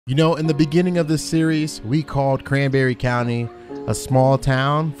You know, in the beginning of this series, we called Cranberry County a small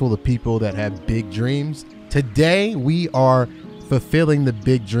town full of people that have big dreams. Today, we are fulfilling the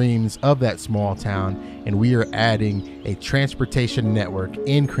big dreams of that small town, and we are adding a transportation network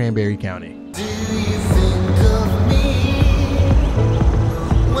in Cranberry County. Do you think of me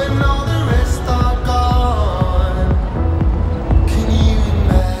when all the rest are gone? Can you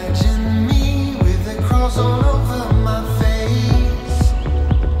imagine me with a cross all over my face?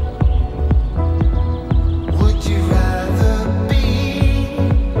 Would you rather be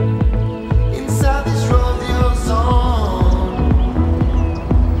inside this rodeo zone?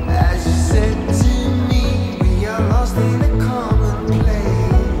 As you said to me, we are lost in a commonplace.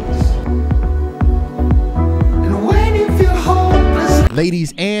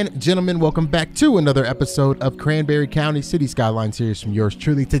 Ladies and gentlemen, welcome back to another episode of Cranberry County City Skylines series from yours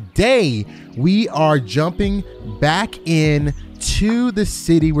truly. Today, we are jumping back in to the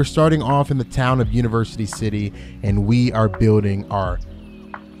city. We're starting off in the town of University City, and we are building our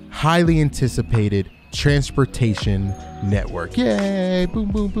highly anticipated transportation network. Yay!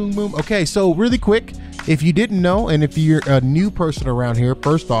 Boom, boom, boom, boom. Okay, so really quick, if you didn't know, and if you're a new person around here,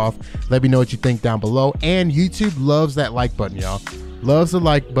 first off, let me know what you think down below. And YouTube loves that like button, y'all. Loves the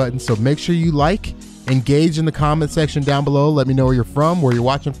like button, so make sure you like, engage in the comment section down below. Let me know where you're from, where you're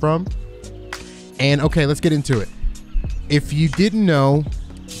watching from. And okay, let's get into it. If you didn't know,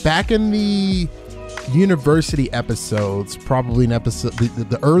 back in the university episodes, probably in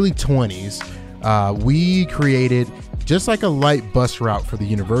the early 20s, we created just like a light bus route for the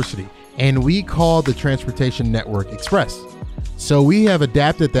university, and we called the transportation network Express. So we have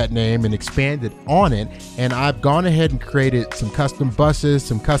adapted that name and expanded on it, and I've gone ahead and created some custom buses,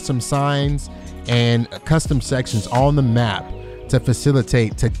 some custom signs, and custom sections on the map to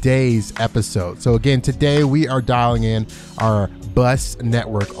facilitate today's episode. So again, today we are dialing in our bus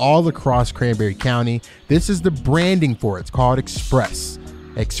network all across Cranberry County. This is the branding for it. It's called Express.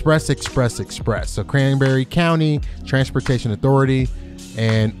 Express, Express, Express. So Cranberry County Transportation Authority,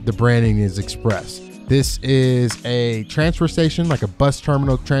 and the branding is Express. This is a transfer station, like a bus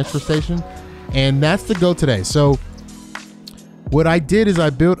terminal transfer station, and that's the go today. So what I did is I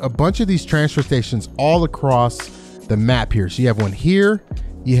built a bunch of these transfer stations all across the map here. So you have one here,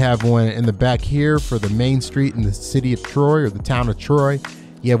 you have one in the back here for the main street in the city of Troy or the town of Troy.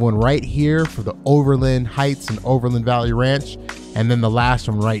 You have one right here for the Overland Heights and Overland Valley Ranch, and then the last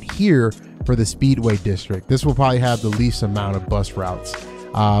one right here for the Speedway District. This will probably have the least amount of bus routes.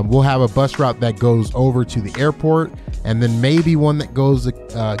 We'll have a bus route that goes over to the airport, and then maybe one that goes to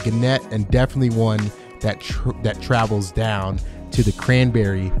Gannett, and definitely one that travels down to the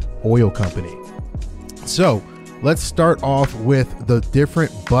Cranberry Oil Company. So let's start off with the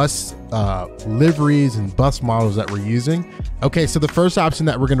different bus liveries and bus models that we're using. Okay, so the first option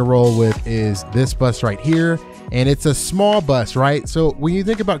that we're going to roll with is this bus right here, and it's a small bus, right? So when you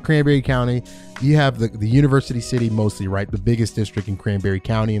think about Cranberry County, you have the University City mostly, right? The biggest district in Cranberry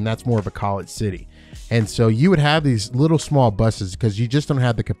County, and that's more of a college city. And so you would have these little small buses because you just don't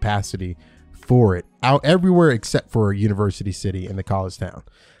have the capacity for it out everywhere except for University City and the college town.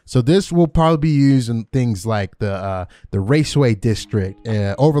 So this will probably be used in things like the Raceway District,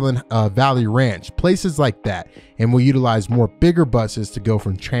 Overland Valley Ranch, places like that. And we'll utilize more bigger buses to go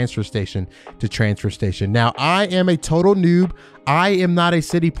from transfer station to transfer station. Now, I am a total noob. I am not a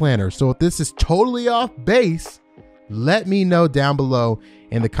city planner. So if this is totally off base, let me know down below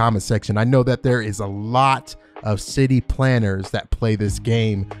in the comment section. I know that there is a lot of city planners that play this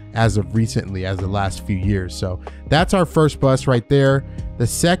game as of recently, as the last few years. So that's our first bus right there. The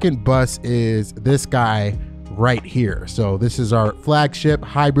second bus is this guy right here. So this is our flagship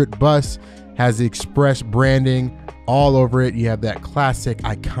hybrid bus, has the Express branding all over it. You have that classic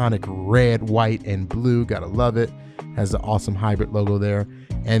iconic red, white, and blue. Gotta love it. Has the awesome hybrid logo there.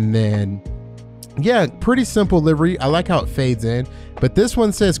 And then, yeah, pretty simple livery. I like how it fades in, but this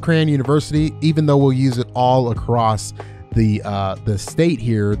one says Cran University, even though we'll use it all across the state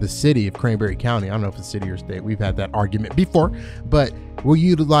here, the city of Cranberry County. I don't know if it's city or state. We've had that argument before, but we'll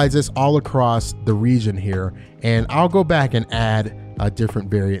utilize this all across the region here. And I'll go back and add different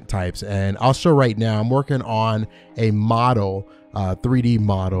variant types. And I'll show right now, I'm working on a model, 3D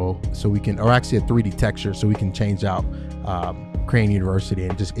model, so we can, or actually a 3D texture, so we can change out Cran University,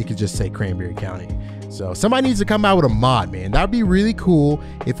 and it could just say Cranberry County. So somebody needs to come out with a mod, man. That'd be really cool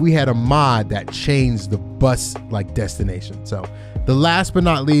if we had a mod that changed the bus like destination. So the last but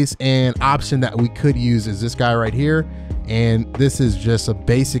not least, an option that we could use is this guy right here. And this is just a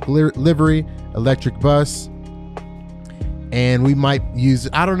basic livery electric bus. And we might use,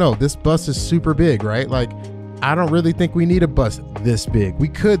 I don't know, this bus is super big, right? Like I don't really think we need a bus this big. We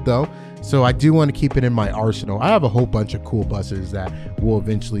could though. So I do want to keep it in my arsenal. I have a whole bunch of cool buses that we'll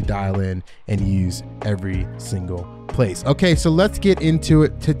eventually dial in and use every single place. Okay, so let's get into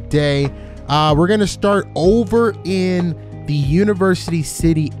it today. We're gonna start over in the University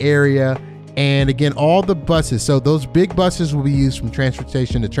City area. And again, all the buses, so those big buses will be used from transfer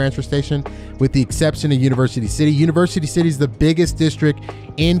station to transfer station, with the exception of University City. University City is the biggest district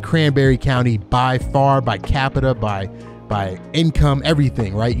in Cranberry County by far, by capita, by income,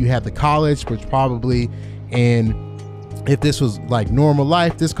 everything, right? You have the college, which probably, and if this was like normal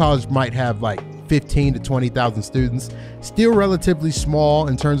life, this college might have like 15 to 20,000 students. Still relatively small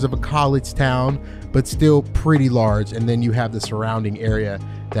in terms of a college town, but still pretty large. And then you have the surrounding area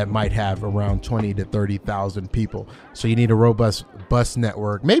that might have around 20 to 30,000 people. So you need a robust bus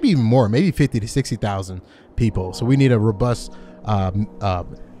network, maybe even more, maybe 50 to 60,000 people. So we need a robust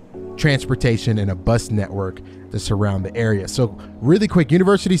transportation and a bus network to surround the area. So really quick,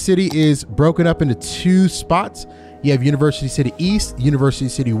 University City is broken up into two spots. You have University City East, University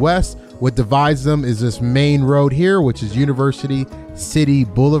City West. What divides them is this main road here, which is University City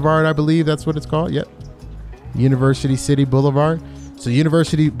Boulevard, I believe that's what it's called. Yep, University City Boulevard. So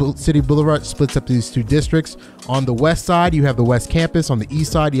University City Boulevard splits up these two districts. On the west side, you have the West Campus. On the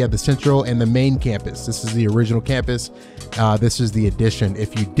east side, you have the Central and the main campus. This is the original campus. This is the addition.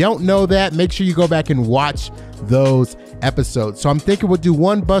 If you don't know that, make sure you go back and watch those episodes. So I'm thinking we'll do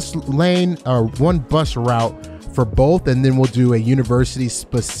one bus lane or one bus route for both, and then we'll do a university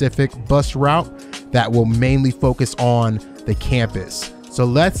specific bus route that will mainly focus on the campus. So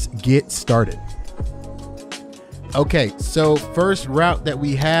let's get started. Okay, so first route that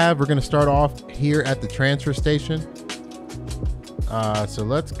we have, we're gonna start off here at the transfer station. So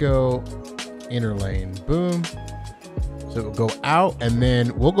let's go inner lane, boom. So we'll go out and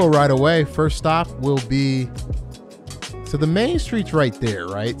then we'll go right away. First stop will be, so the main street's right there,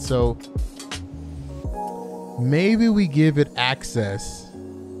 right? So maybe we give it access.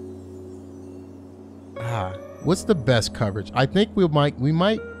 What's the best coverage? I think we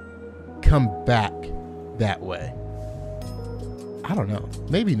might come back that way. I don't know,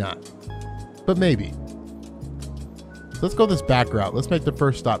 maybe not, but maybe. So let's go this back route. Let's make the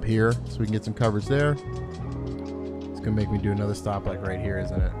first stop here so we can get some coverage there. It's gonna make me do another stop like right here,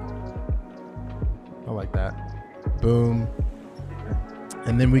 isn't it? I like that. Boom.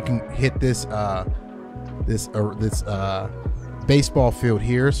 And then we can hit this baseball field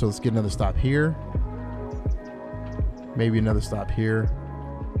here. So let's get another stop here. Maybe another stop here.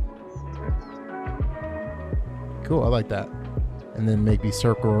 Cool, I like that. And then maybe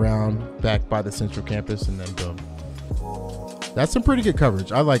circle around back by the central campus and then boom. That's some pretty good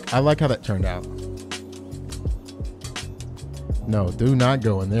coverage. I like how that turned out. No, do not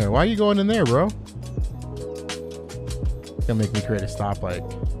go in there. Why are you going in there, bro? It's gonna make me create a stoplight.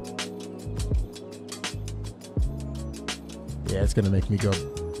 Yeah, it's gonna make me go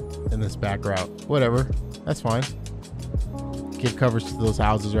in this back route. Whatever, that's fine. Give coverage to those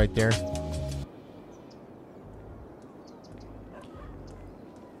houses right there.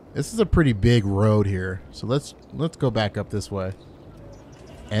 This is a pretty big road here. So let's go back up this way.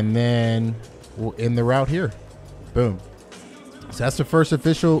 And then we'll end the route here. Boom. So that's the first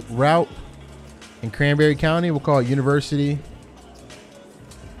official route in Cranberry County. We'll call it University.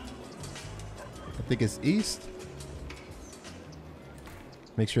 I think it's east.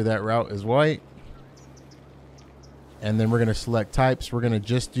 Make sure that route is white. And then we're going to select types. We're going to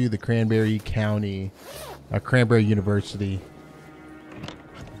just do the Cranberry County, Cranberry University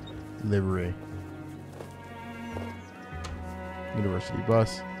livery. University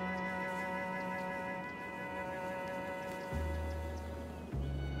bus.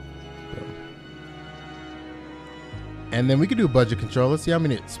 And then we can do budget control. Let's see how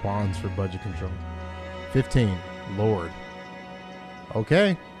many it spawns for budget control. 15. Lord.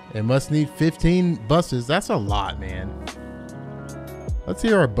 Okay. It must need 15 buses. That's a lot, man. Let's see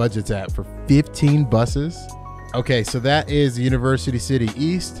where our budget's at for 15 buses. Okay, so that is University City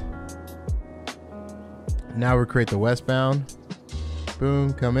East. Now we'll create the westbound.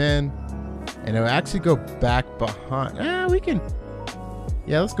 Boom, come in. And it'll actually go back behind. We can.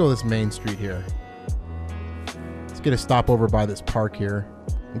 Yeah, let's go this main street here. Let's get a stopover by this park here.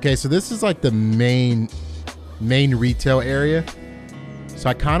 Okay, so this is like the main retail area. So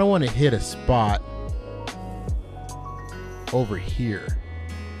I kind of want to hit a spot over here.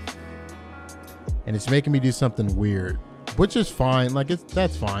 And it's making me do something weird, which is fine. Like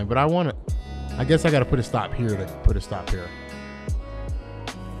that's fine, but I guess I got to put a stop here to put a stop here.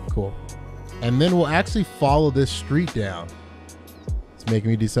 Cool. And then we'll actually follow this street down. It's making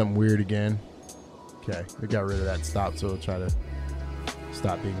me do something weird again. Okay, we got rid of that stop, so we'll try to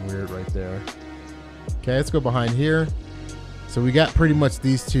stop being weird right there. Okay, let's go behind here. So we got pretty much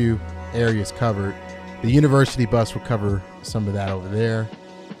these two areas covered. The university bus will cover some of that over there.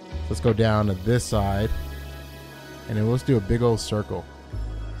 Let's go down to this side, and then let's do a big old circle.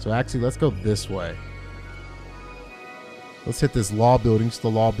 So actually, let's go this way. Let's hit this law building. It's the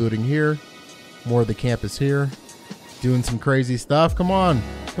law building here. More of the campus here. Doing some crazy stuff. Come on.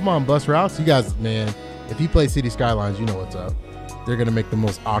 Come on, bus routes. You guys, man, if you play City Skylines, you know what's up. They're going to make the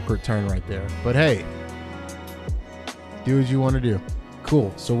most awkward turn right there. But hey, do what you want to do.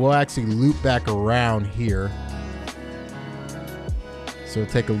 Cool. So we'll actually loop back around here. So we'll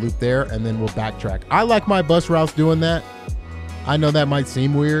take a loop there, and then we'll backtrack. I like my bus routes doing that. I know that might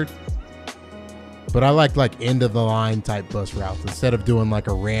seem weird, but I like end of the line type bus routes. Instead of doing like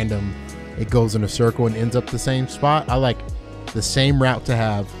a random, it goes in a circle and ends up the same spot. I like the same route to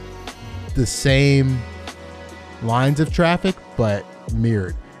have the same lines of traffic, but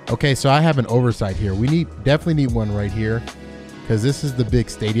mirrored. Okay, so I have an oversight here. We definitely need one right here, because this is the big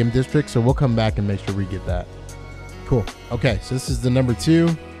stadium district. So we'll come back and make sure we get that. Cool. Okay, so this is the number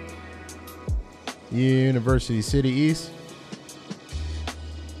 2, University City East.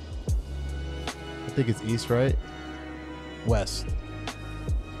 I think it's east, right? West.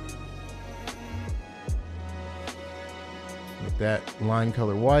 Make that line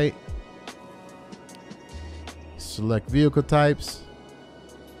color white. Select vehicle types.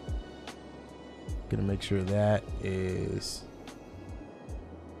 Gonna make sure that is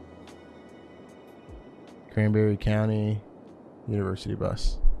Cranberry County University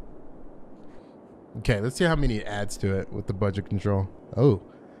bus. Okay, let's see how many it adds to it with the budget control. Oh,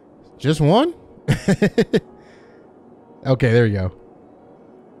 just one? Okay, there you go.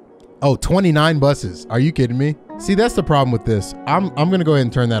 Oh, 29 buses. Are you kidding me? See, that's the problem with this. I'm gonna go ahead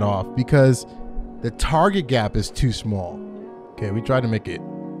and turn that off because the target gap is too small. Okay, we tried to make it.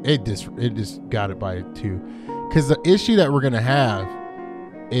 It just got it by 2. Because the issue that we're gonna have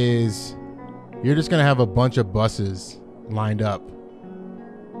is you're just gonna have a bunch of buses lined up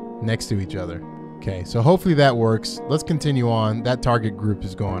next to each other. Okay, so hopefully that works. Let's continue on. That target group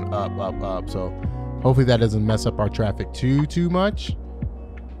is going up, up, up. So hopefully that doesn't mess up our traffic too much.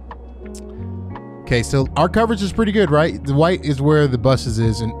 Okay, so our coverage is pretty good, right? The white is where the buses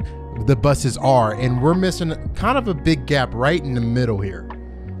are, and we're missing kind of a big gap right in the middle here.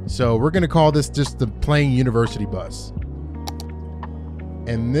 So we're gonna call this just the plain university bus.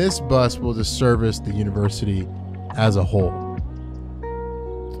 And this bus will just service the university as a whole.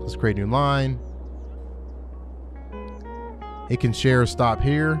 Let's create a new line. It can share a stop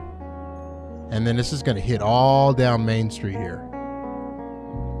here. And then this is gonna hit all down Main Street here.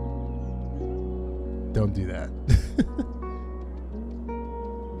 Don't do that.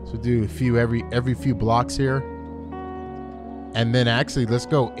 So do a few every few blocks here. And then actually let's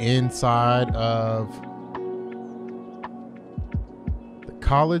go inside of the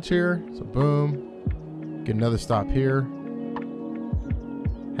college here. So boom, get another stop here.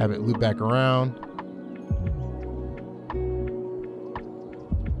 Have it loop back around.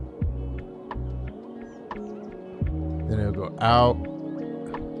 Then it'll go out.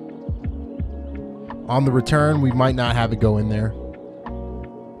 On the return, we might not have it go in there.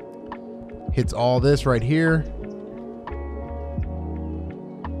 Hits all this right here.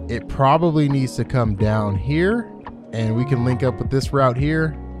 It probably needs to come down here, and we can link up with this route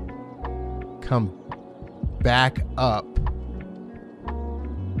here. Come back up.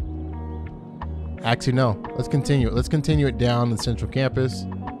 Actually, no. Let's continue it. Let's continue it down the central campus.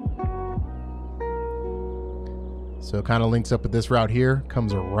 So it kind of links up with this route here.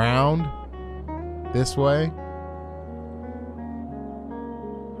 Comes around this way.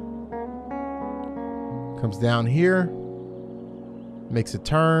 Comes down here. Makes a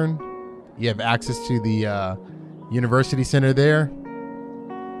turn. You have access to the university center there.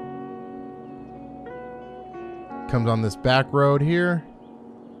 Comes on this back road here.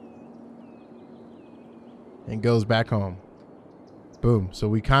 And goes back home. Boom. So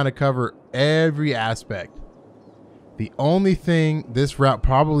we kind of cover every aspect. The only thing, this route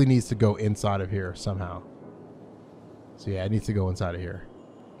probably needs to go inside of here somehow. So yeah, it needs to go inside of here.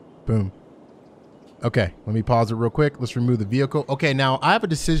 Boom. Okay, let me pause it real quick. Let's remove the vehicle. Okay, now I have a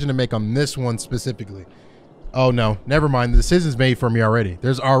decision to make on this one specifically. Oh no, never mind. The decision's made for me already.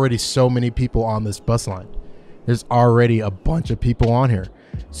 There's already so many people on this bus line. There's already a bunch of people on here.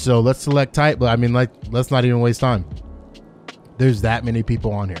 So let's select type, but I mean, like, let's not even waste time. There's that many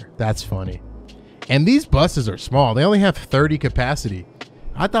people on here. That's funny. And these buses are small. They only have 30 capacity.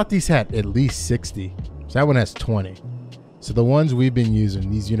 I thought these had at least 60. So that one has 20. So the ones we've been using,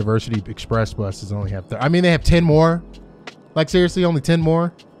 these University Express buses only have, I mean, they have 10 more. Like seriously, only 10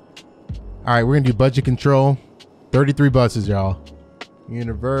 more. All right, we're gonna do budget control. 33 buses, y'all.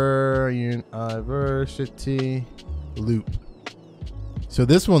 University Loop. So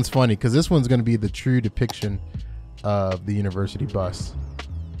this one's funny because this one's gonna be the true depiction of the university bus.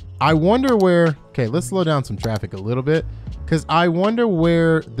 I wonder where, okay, let's slow down some traffic a little bit because I wonder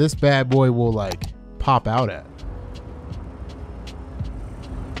where this bad boy will like pop out at.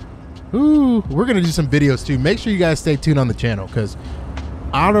 Ooh, we're gonna do some videos too. Make sure you guys stay tuned on the channel because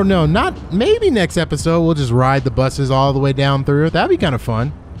I don't know, maybe next episode we'll just ride the buses all the way down through. That'd be kind of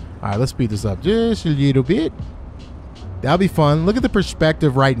fun. All right, let's speed this up just a little bit. That'll be fun. Look at the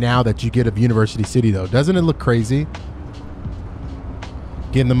perspective right now that you get of University City though. Doesn't it look crazy?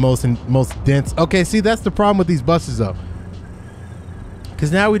 Getting the most dense. Okay, see, that's the problem with these buses though.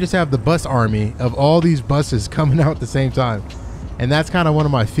 Because now we just have the bus army of all these buses coming out at the same time. And that's kind of one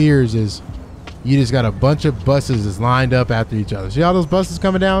of my fears is you just got a bunch of buses that's lined up after each other. See all those buses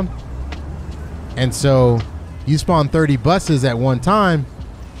coming down? And so you spawn 30 buses at one time,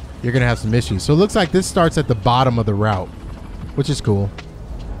 you're going to have some issues. So it looks like this starts at the bottom of the route, which is cool.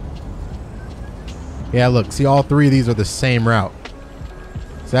 Yeah, look, see all three of these are the same route.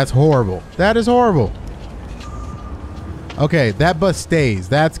 So that's horrible. That is horrible. Okay, that bus stays.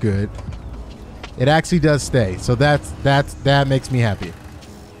 That's good. It actually does stay. So that makes me happy.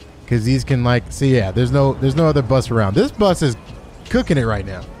 Cause these can like see, yeah, there's no other bus around. This bus is cooking it right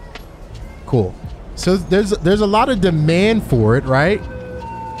now. Cool. So there's a lot of demand for it, right?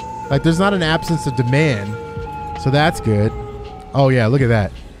 Like there's not an absence of demand. So that's good. Oh yeah, look at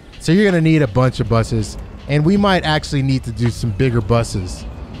that. So you're gonna need a bunch of buses and we might actually need to do some bigger buses.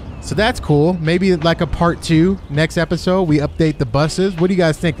 So that's cool. Maybe like a part 2 next episode, we update the buses. What do you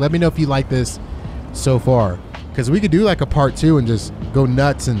guys think? Let me know if you like this so far. Cause we could do like a part 2 and just go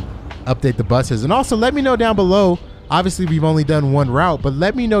nuts and update the buses. And also let me know down below, obviously we've only done one route, but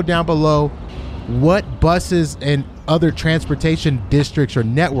let me know down below what buses and other transportation districts or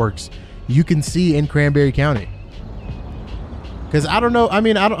networks you can see in Cranberry County. Because I don't know, I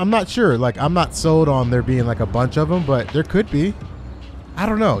mean, I'm not sure, like I'm not sold on there being like a bunch of them, but there could be. I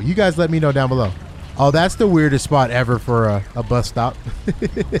don't know. You guys let me know down below. Oh, that's the weirdest spot ever for a bus stop.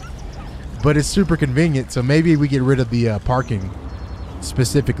 But it's super convenient, so maybe we get rid of the parking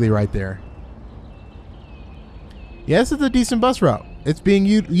specifically right there. Yeah, this is a decent bus route. It's being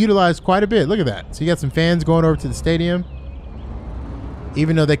utilized quite a bit. Look at that. So you got some fans going over to the stadium,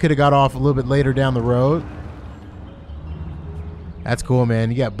 even though they could have got off a little bit later down the road. That's cool, man.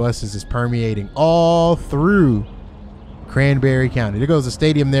 You got buses just permeating all through Cranberry County. There goes the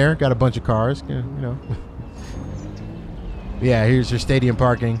stadium there. Got a bunch of cars, you know. Yeah, here's your stadium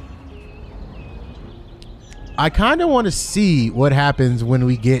parking. I kind of want to see what happens when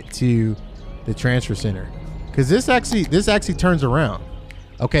we get to the transfer center, because this actually turns around.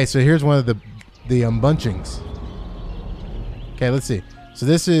 Okay, so here's one of the bunchings. Okay, let's see. So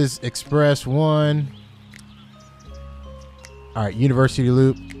this is Express 1. All right, University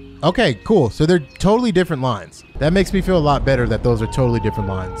Loop. Okay, cool. So they're totally different lines. That makes me feel a lot better that those are totally different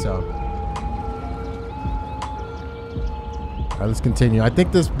lines. So, all right, let's continue. I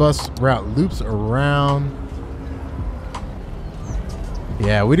think this bus route loops around.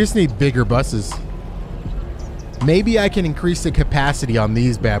 Yeah, we just need bigger buses. Maybe I can increase the capacity on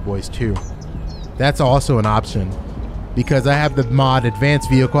these bad boys too. That's also an option because I have the mod advanced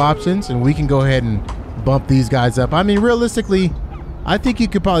vehicle options and we can go ahead and bump these guys up. I mean, realistically, I think you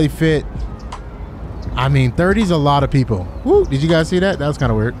could probably fit, I mean, 30's a lot of people. Woo, did you guys see that? That was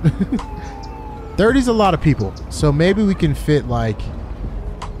kind of weird. 30's a lot of people. So maybe we can fit like,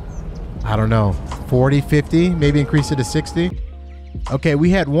 I don't know, 40, 50, maybe increase it to 60. Okay, we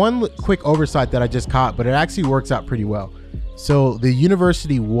had one quick oversight that I just caught, but it actually works out pretty well. So the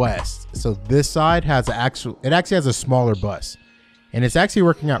University West, so this side has it actually has a smaller bus, and it's actually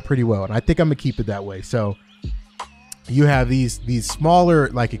working out pretty well. And I think I'm gonna keep it that way. So you have these smaller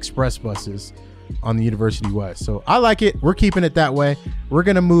like express buses on the University West. So I like it. We're keeping it that way. We're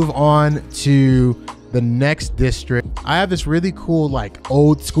gonna move on to the next district. I have this really cool like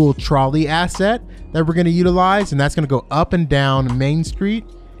old school trolley asset that we're going to utilize, and that's going to go up and down Main Street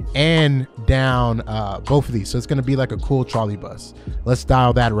and down both of these. So it's going to be like a cool trolley bus. Let's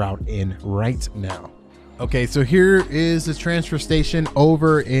dial that route in right now. Okay, so here is the transfer station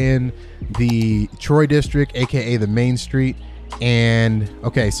over in the Troy district, aka the Main Street. And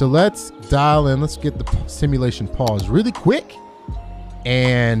okay, so let's dial in. Let's get the simulation paused really quick.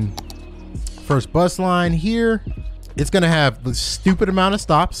 And first bus line here, it's going to have the stupid amount of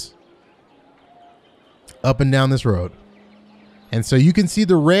stops up and down this road. And so you can see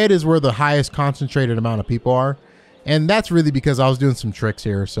the red is where the highest concentrated amount of people are. And that's really because I was doing some tricks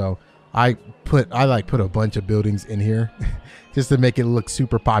here. So I put a bunch of buildings in here just to make it look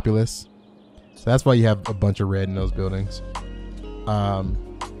super populous. So that's why you have a bunch of red in those buildings.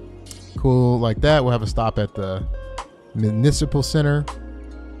 Cool, like that. We'll have a stop at the municipal center.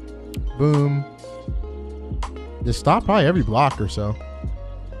 Boom. Just stop probably every block or so.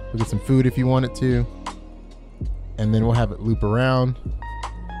 We'll get some food if you wanted to. And then we'll have it loop around.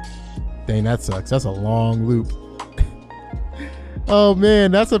 Dang, that sucks. That's a long loop. Oh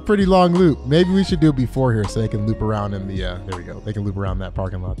man, that's a pretty long loop. Maybe we should do it before here so they can loop around in the, there we go. They can loop around that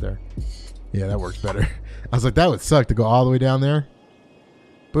parking lot there. Yeah, that works better. I was like, that would suck to go all the way down there.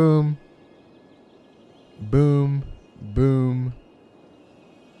 Boom. Boom. Boom.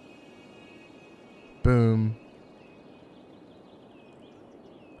 Boom.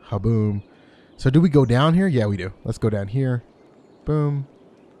 Ha-boom. So do we go down here? Yeah, we do. Let's go down here. Boom.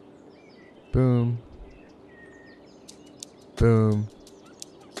 Boom. Boom.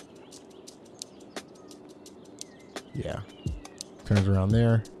 Yeah. Turns around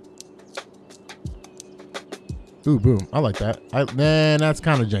there. Ooh, boom. I like that. Man, that's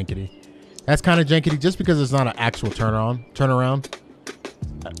kind of jankety. That's kind of jankety just because it's not an actual turnaround.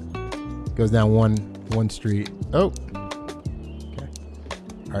 Goes down one street. Oh. Okay.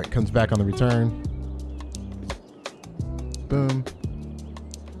 All right, comes back on the return. Boom.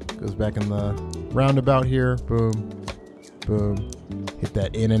 Goes back in the roundabout here. Boom. Boom. Hit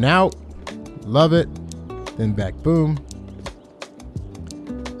that in and out. Love it. Then back. Boom.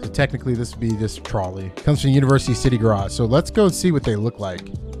 So technically this would be this trolley. Comes from University City Garage. So let's go see what they look like.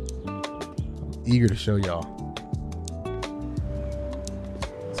 I'm eager to show y'all.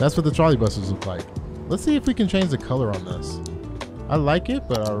 So that's what the trolley buses look like. Let's see if we can change the color on this. I like it,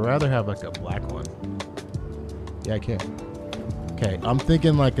 but I'd rather have like a black one. Yeah, I can. Okay, I'm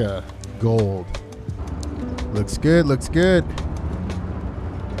thinking like a gold. Looks good, looks good.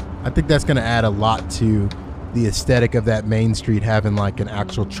 I think that's gonna add a lot to the aesthetic of that main street having like an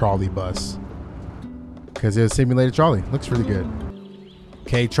actual trolley bus. Because it's a simulated trolley. Looks really good.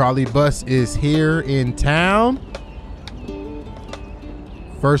 Okay, trolley bus is here in town.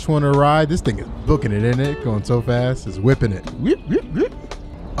 First one to ride. This thing is booking it, isn't it? Going so fast. It's whipping it. Whip, whip, whip.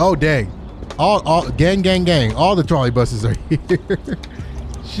 Oh, dang. All gang, gang, gang. All the trolley buses are here.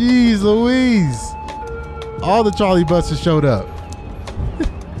 Jeez Louise. All the trolley buses showed up.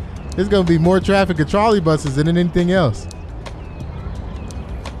 There's going to be more traffic of trolley buses than anything else.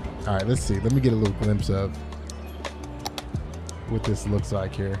 All right, let's see. Let me get a little glimpse of what this looks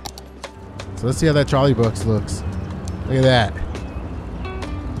like here. So let's see how that trolley bus looks. Look at that.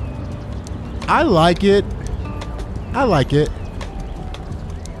 I like it. I like it.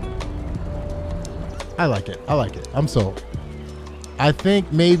 I like it. I like it. I'm sold. I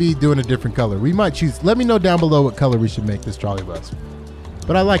think maybe doing a different color. We might choose. Let me know down below what color we should make this trolley bus.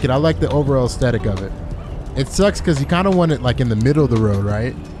 But I like it. I like the overall aesthetic of it. It sucks because you kind of want it like in the middle of the road,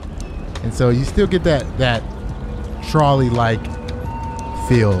 right? And so you still get that trolley-like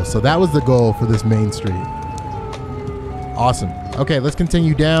feel. So that was the goal for this main street. Awesome. Okay, let's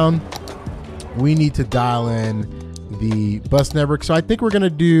continue down. We need to dial in the bus network. So I think we're going to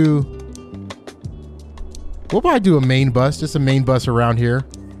do, we'll probably do a main bus, just a main bus around here.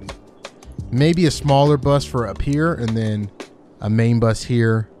 Maybe a smaller bus for up here, and then a main bus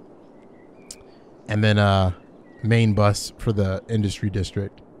here, and then a main bus for the industry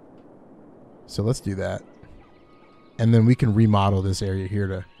district. So let's do that. And then we can remodel this area here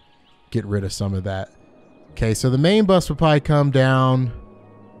to get rid of some of that. Okay, so the main bus will probably come down.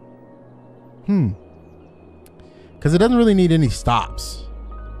 Because it doesn't really need any stops.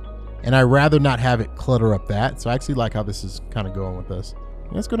 And I'd rather not have it clutter up that. So I actually like how this is kind of going with this.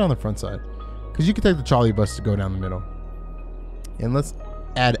 Let's go down the front side. Because you can take the trolley bus to go down the middle. And let's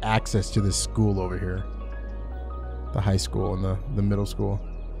add access to this school over here. The high school and the middle school.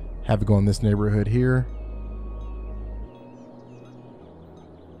 Have it go in this neighborhood here.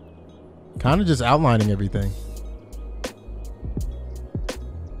 Kind of just outlining everything.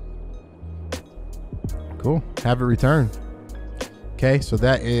 Cool. Have it return. Okay, so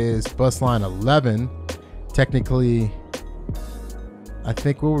that is bus line 11. Technically, I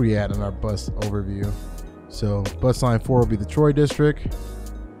think where were we at in our bus overview? So bus line 4 will be the Troy district.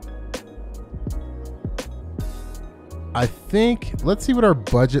 I think, let's see what our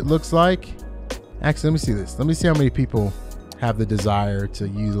budget looks like. Actually, let me see this. Let me see how many people have the desire to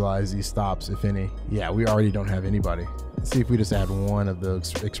utilize these stops, if any. Yeah, we already don't have anybody. Let's see if we just add one of the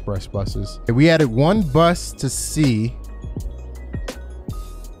express buses. We added one bus to C.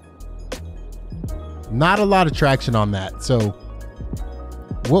 Not a lot of traction on that. So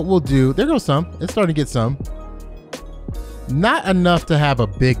what we'll do, there goes some. It's starting to get some. Not enough to have a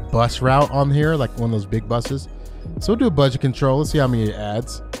big bus route on here, like one of those big buses. So we'll do a budget control. Let's see how many it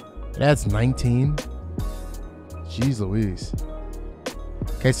adds. It adds 19. Jeez Louise.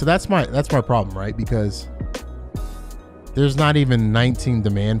 Okay, so that's my problem, right? Because there's not even 19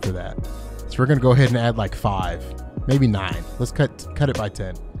 demand for that. So we're gonna go ahead and add like 5, maybe 9. Let's cut it by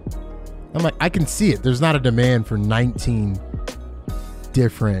 10. I'm like, I can see it. There's not a demand for 19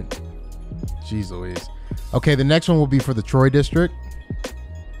 different. Jeez Louise. Okay, the next one will be for the Troy district.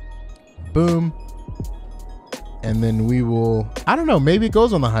 Boom. And then we will, I don't know, maybe it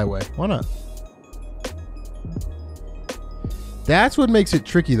goes on the highway. Why not? That's what makes it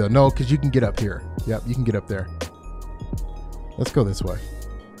tricky though. No, because you can get up here. Yep, you can get up there. Let's go this way.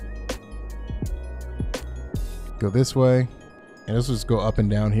 Go this way. And let's just go up and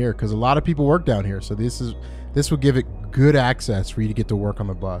down here because a lot of people work down here. So this will give it good access for you to get to work on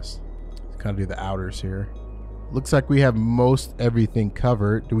the bus. Let's kind of do the outers here. Looks like we have most everything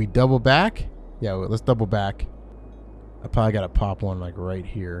covered. Do we double back? Yeah, well, let's double back. I probably got to pop one like right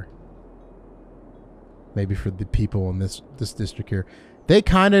here. Maybe for the people in this district here. They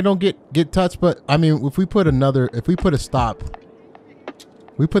kind of don't get touched, but I mean, if we put a stop,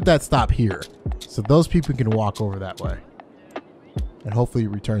 we put that stop here. So those people can walk over that way. And hopefully it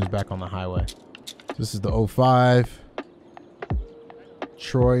returns back on the highway. So this is the 05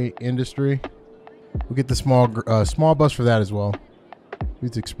 Troy Industry. We'll get the small bus for that as well.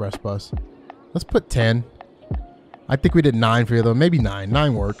 Use the express bus. Let's put 10. I think we did 9 for you though. Maybe 9.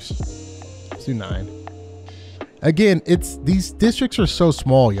 9 works. Let's do 9. Again, these districts are so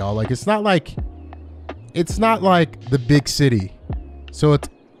small, y'all. Like it's not like the big city. So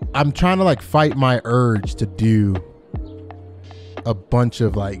I'm trying to like fight my urge to do a bunch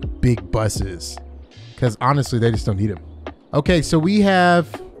of like big buses because honestly they just don't need them. Okay, so we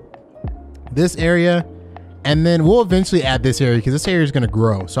have this area and then we'll eventually add this area because this area is going to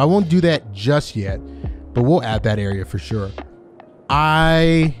grow. So I won't do that just yet, but we'll add that area for sure.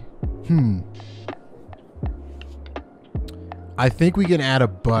 I think we can add a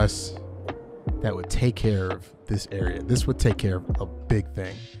bus that would take care of this area. This would take care of a big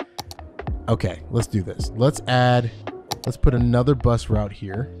thing. Okay, let's do this. Let's put another bus route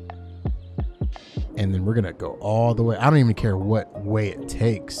here. And then we're going to go all the way. I don't even care what way it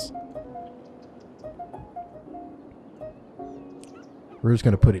takes. We're just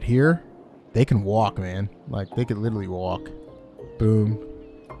going to put it here. They can walk, man. Like they could literally walk. Boom.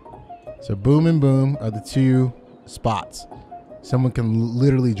 So boom and boom are the two spots. Someone can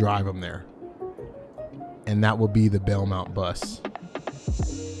literally drive them there. And that will be the Belmont bus.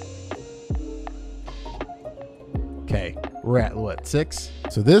 Okay, we're at what, 6?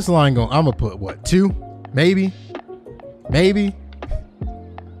 So this line going, I'm gonna put what, 2? Maybe.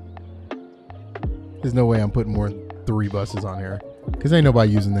 There's no way I'm putting more than 3 buses on here because ain't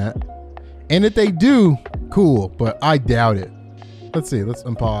nobody using that. And if they do, cool, but I doubt it. Let's see, let's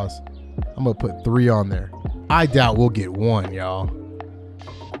unpause. I'm gonna put 3 on there. I doubt we'll get 1, y'all.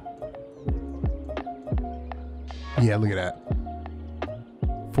 Yeah, look at that.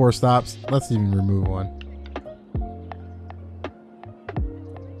 4 stops. Let's even remove 1.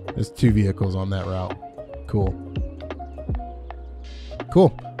 There's 2 vehicles on that route. Cool.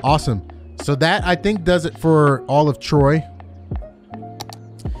 Cool. Awesome. So that, I think, does it for all of Troy.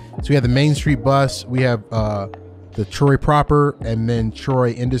 So we have the Main Street bus. We have the Troy proper, and then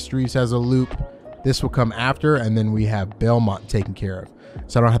Troy Industries has a loop. This will come after, and then we have Belmont taken care of.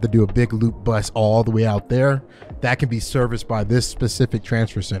 So I don't have to do a big loop bus all the way out there. That can be serviced by this specific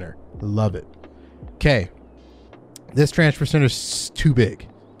transfer center. Love it. Okay. This transfer center is too big.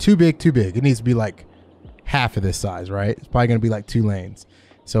 Too big. It needs to be like half of this size, right? It's probably going to be like 2 lanes.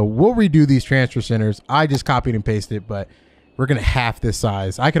 So we'll redo these transfer centers. I just copied and pasted it, but we're going to half this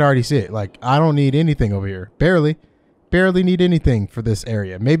size. I could already see it. Like, I don't need anything over here. Barely need anything for this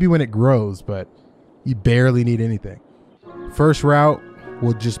area. Maybe when it grows, but you barely need anything. First route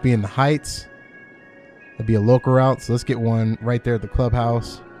will just be in the Heights. It'll be a local route. So let's get one right there at the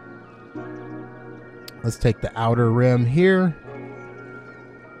clubhouse. Let's take the outer rim here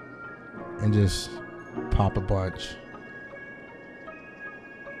and just pop a bunch.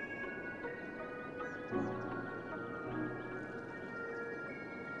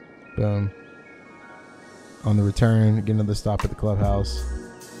 Boom. On the return, get another stop at the clubhouse.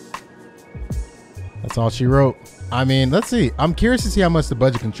 That's all she wrote. I mean, let's see. I'm curious to see how much the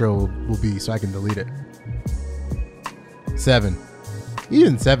budget control will be so I can delete it. 7.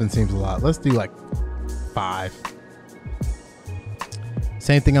 Even 7 seems a lot. Let's do like 5.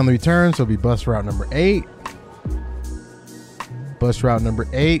 Same thing on the return, so it'll be bus route number 8. Bus route number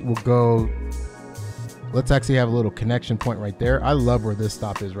 8 will go. Let's actually have a little connection point right there. I love where this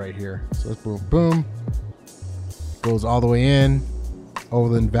stop is right here. So let's boom, boom. Goes all the way in,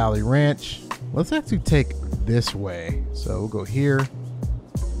 Overland Valley Ranch. Let's actually take this way. So we'll go here,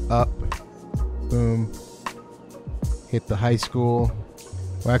 up, boom, hit the high school.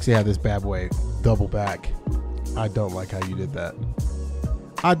 We'll actually have this bad boy double back. I don't like how you did that.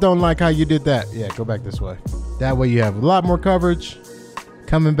 I don't like how you did that. Yeah, go back this way. That way you have a lot more coverage.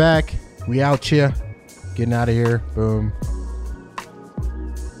 Coming back, we out here. Getting out of here, boom.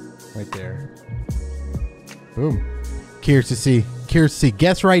 Right there. Boom. Curious to see.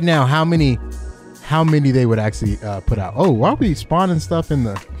 Guess right now how many they would actually put out. Oh, why are we spawning stuff in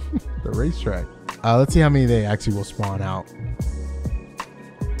the the racetrack? Let's see how many they actually will spawn out.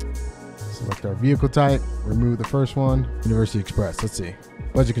 Select our vehicle type. Remove the first one. University Express. Let's see.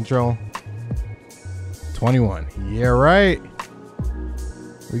 Budget control. 21. Yeah, right.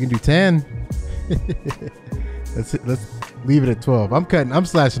 We can do 10. Let's leave it at 12. I'm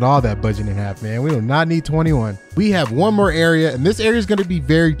slashing all that budget in half, man. We do not need 21. We have one more area, and this area is going to be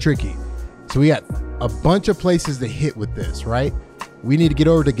very tricky. So we got a bunch of places to hit with this, right? We need to get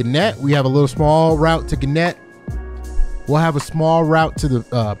over to Gannett. We have a little small route to Gannett. We'll have a small route to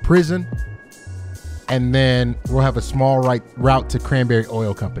the prison. And then we'll have a small route to Cranberry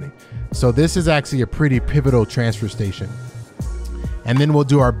Oil Company. So this is actually a pretty pivotal transfer station. And then we'll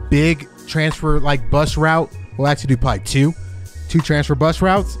do our big transfer like bus route. We'll actually do probably two transfer bus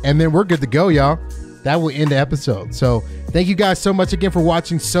routes, and then we're good to go, y'all. That will end the episode. So thank you guys so much again for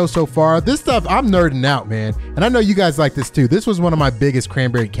watching so far. This stuff, I'm nerding out, man. And I know you guys like this too. This was one of my biggest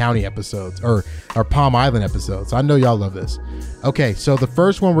Cranberry County episodes, or Palm Island episodes. I know y'all love this. Okay, so the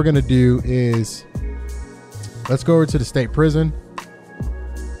first one we're gonna do is, let's go over to the state prison.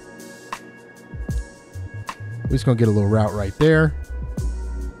 We're just gonna get a little route right there.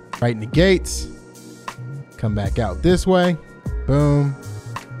 Right in the gates. Come back out this way. Boom.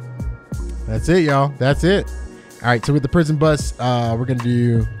 That's it, y'all. That's it. All right, so with the prison bus, we're gonna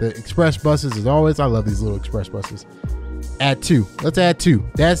do the express buses as always. I love these little express buses. Add 2. Let's add 2.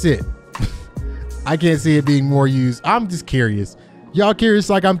 That's it. I can't see it being more used. I'm just curious. Y'all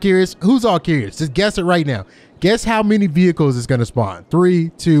curious like I'm curious? Who's all curious? Just guess it right now. Guess how many vehicles it's gonna spawn. 3,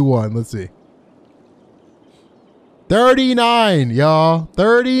 2, 1. Let's see. 39, y'all.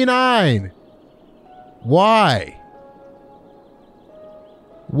 39. Why?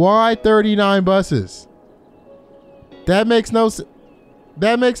 Why 39 buses? That makes no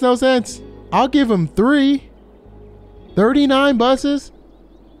sense. I'll give them 3. 39 buses?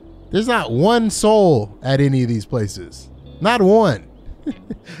 There's not one soul at any of these places. Not one.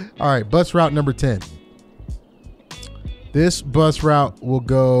 All right, bus route number 10. This bus route will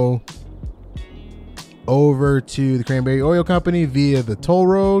go over to the Cranberry Oil Company via the toll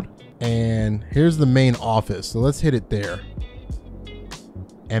road. And here's the main office. So let's hit it there.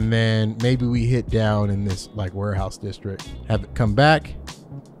 And then maybe we hit down in this like warehouse district, have it come back,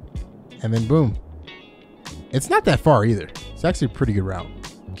 and then boom. It's not that far either. It's actually a pretty good route.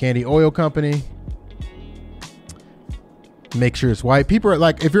 Candy Oil Company. Make sure it's white. People are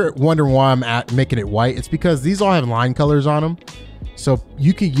like, if you're wondering why I'm making it white, it's because these all have line colors on them. So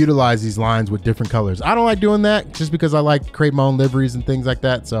you can utilize these lines with different colors. I don't like doing that just because I like create my own liveries and things like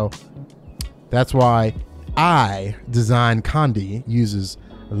that. So that's why I design Condi uses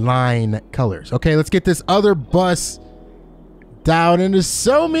line colors. Okay, let's get this other bus down into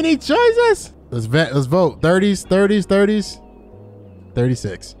so many choices. Let's vote. 30s, 30s, 30s,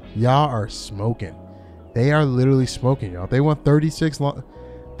 36. Y'all are smoking. They are literally smoking, y'all. They want 36 long.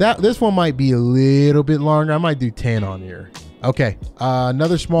 This one might be a little bit longer. I might do 10 on here. Okay,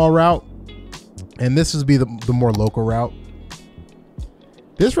 another small route, and this will be the more local route.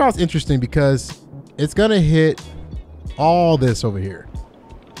 This route's interesting because it's gonna hit all this over here.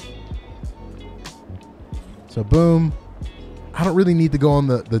 So boom. I don't really need to go on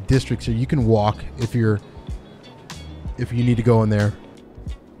the district here. You can walk if you need to go in there.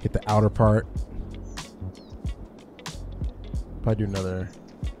 Hit the outer part. Probably do another.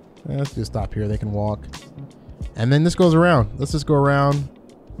 Let's just stop here. They can walk. And then this goes around. Let's just go around.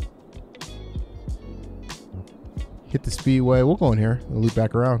 Hit the speedway. We'll go in here. We'll loop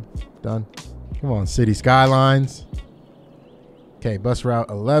back around. Done. Come on, City Skylines. Okay, bus route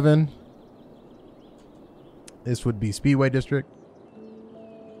 11. This would be Speedway District.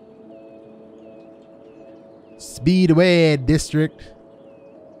 Speedway District.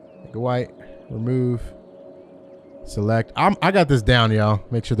 Make it white. Remove. Select. I got this down, y'all.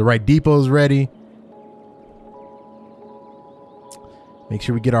 Make sure the right depot is ready. Make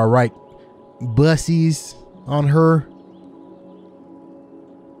sure we get our right bussies on her.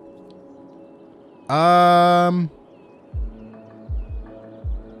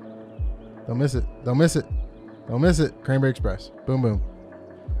 Don't miss it. Don't miss it. Don't miss it. Cranberry Express. Boom, boom.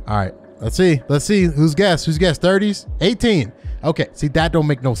 All right. Let's see. Let's see. Who's guessed? Who's guessed? 30s? 18. Okay. See, that don't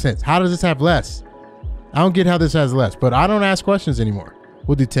make no sense. How does this have less? I don't get how this has less, but I don't ask questions anymore.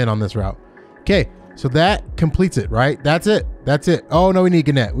 We'll do 10 on this route. Okay. So that completes it, right? That's it. That's it. Oh, no, we need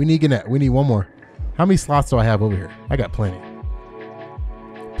Gannett. We need Gannett. We need one more. How many slots do I have over here? I got plenty.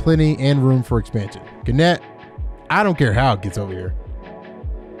 Plenty and room for expansion. Gannett, I don't care how it gets over here.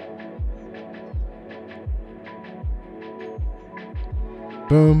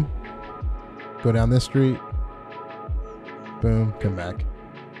 Boom. Go down this street. Boom. Come back.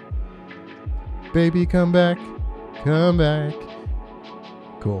 Baby, come back. Come back.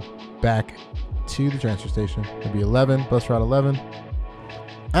 Cool. Back to the transfer station. It'll be 11. Bus route 11.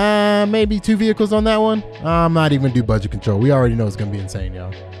 Maybe 2 vehicles on that one. I'm not even gonna do budget control. We already know it's gonna be insane,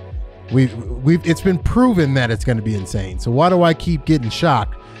 y'all. It's been proven that it's gonna be insane. So why do I keep getting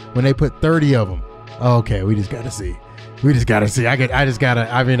shocked when they put 30 of them? Okay, we just gotta see. We just gotta see. I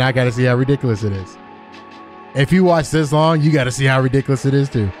gotta see how ridiculous it is. If you watch this long, you gotta see how ridiculous it is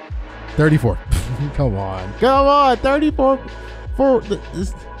too. 34. Come on. Come on. 34.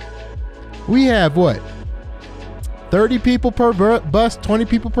 We have what? 30 people per bus, 20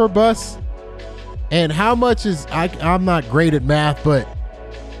 people per bus. And how much is, I'm not great at math, but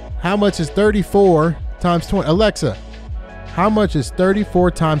how much is 34 times 20? Alexa, how much is 34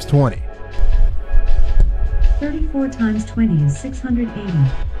 times 20? 34 times 20 is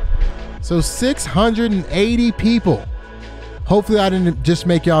 680. So 680 people. Hopefully I didn't just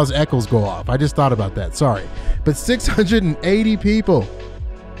make y'all's echoes go off. I just thought about that. Sorry. But 680 people.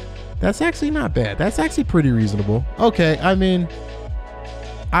 That's actually not bad. That's actually pretty reasonable. Okay. I mean,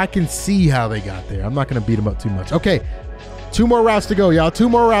 I can see how they got there. I'm not going to beat them up too much. Okay. 2 more routes to go, y'all. 2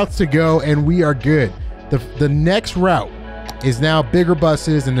 more routes to go, and we are good. The next route is now bigger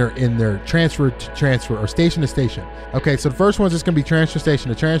buses, and they're in their transfer to transfer or station to station. Okay, so the first one's just gonna be transfer station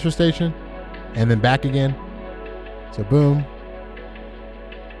to transfer station, and then back again. So boom.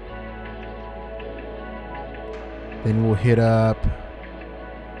 Then we'll hit up,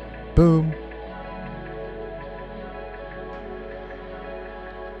 boom.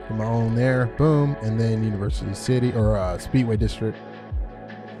 Put my own there, boom, and then University City or Speedway District.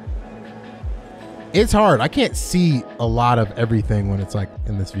 It's hard. I can't see a lot of everything when it's like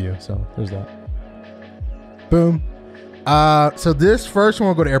in this view. So there's that. Boom. So this first one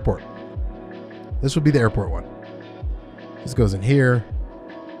will go to airport. This will be the airport one. This goes in here,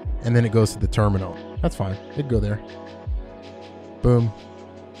 and then it goes to the terminal. That's fine. It'd go there. Boom.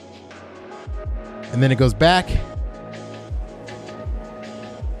 And then it goes back.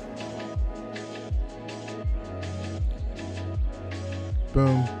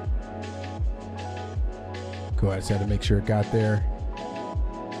 Boom. Cool. I just had to make sure it got there.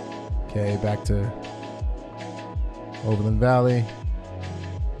 Okay, back to Overland Valley.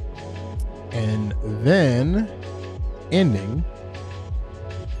 And then ending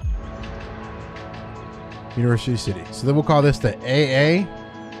University City. So then we'll call this the AA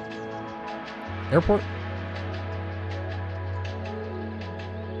Airport.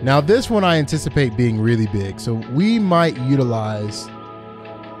 Now this one I anticipate being really big. So we might utilize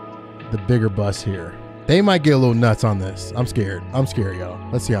the bigger bus here. They might get a little nuts on this. I'm scared. I'm scared, y'all.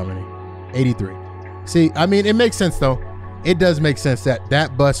 Let's see how many. 83. See, I mean, it makes sense though. It does make sense that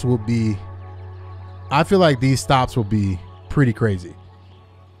that bus will be, I feel like these stops will be pretty crazy.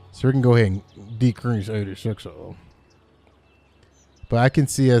 So we can go ahead and decrease 86 of them. But I can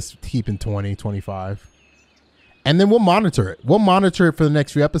see us keeping 20, 25. And then we'll monitor it. We'll monitor it for the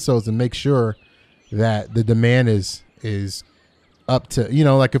next few episodes and make sure that the demand is up to, you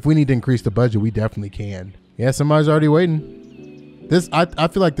know, like if we need to increase the budget, we definitely can. Yeah, somebody's already waiting. This, I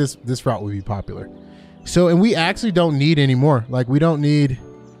feel like this route will be popular. So, and we actually don't need any more. Like we don't need,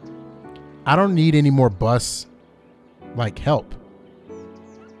 I don't need any more bus like help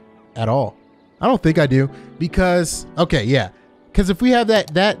at all. I don't think I do because, okay, yeah. Because if we have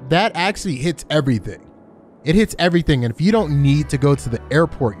that actually hits everything. It hits everything. And if you don't need to go to the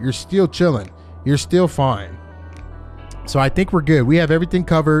airport, you're still chilling. You're still fine. So I think we're good. We have everything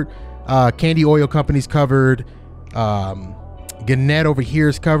covered. Candy Oil Company's covered. Gannett over here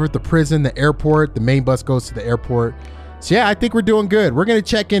is covered. The prison, the airport, the main bus goes to the airport. So yeah, I think we're doing good. We're going to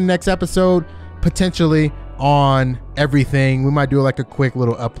check in next episode potentially on everything. We might do like a quick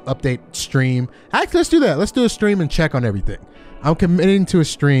little update stream. Actually, let's do that. Let's do a stream and check on everything. I'm committing to a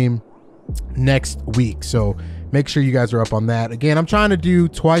stream next week. So make sure you guys are up on that. Again, I'm trying to do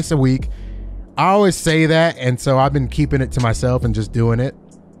twice a week. I always say that. And so I've been keeping it to myself and just doing it.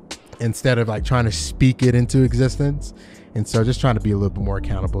 instead of like trying to speak it into existence. And so just trying to be a little bit more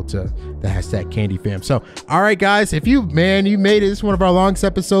accountable to the hashtag Candy Fam. So, all right, guys, if you made it, it's one of our longest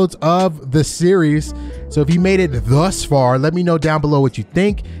episodes of the series. So if you made it thus far, let me know down below what you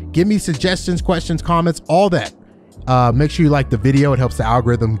think. Give me suggestions, questions, comments, all that. Make sure you like the video. It helps the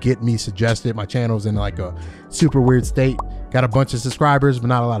algorithm get me suggested. My channel's in like a super weird state. Got a bunch of subscribers, but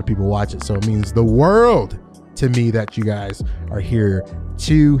not a lot of people watch it. So it means the world to me that you guys are here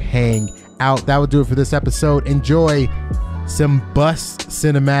to hang out. That will do it for this episode. Enjoy some bus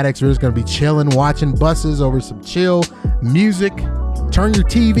cinematics. We're just gonna be chilling, watching buses over some chill music. Turn your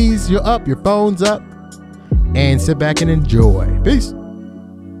TVs, your phones up, and sit back and enjoy. Peace.